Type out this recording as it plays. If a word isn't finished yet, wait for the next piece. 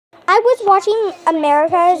I was watching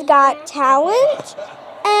America's Got Talent,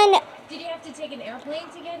 and did you have to take an airplane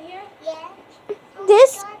to get here? Yeah.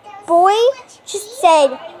 this boy just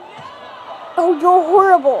said, "Oh, you're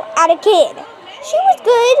horrible," at a kid. She was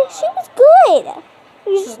good. She was good.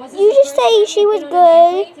 You just say she was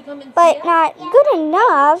good, but not good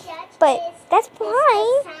enough. But that's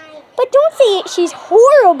fine. But don't say she's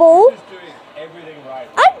horrible.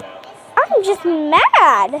 I'm just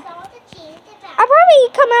mad. I'll probably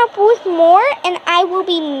come up with more, and I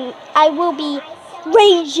will be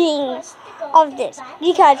raging of this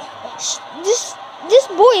because this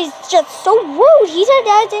boy is just so rude. He said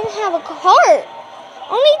doesn't have a car.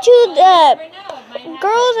 Only two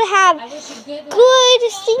girls have good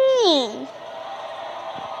singing.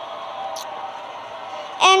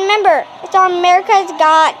 And remember, it's on America's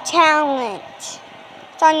Got Talent.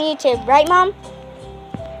 It's on YouTube, right, Mom?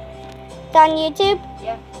 It's on YouTube?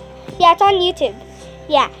 Yeah. Yeah, it's on YouTube.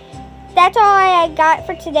 Yeah. That's all I got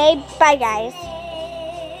for today. Bye, guys.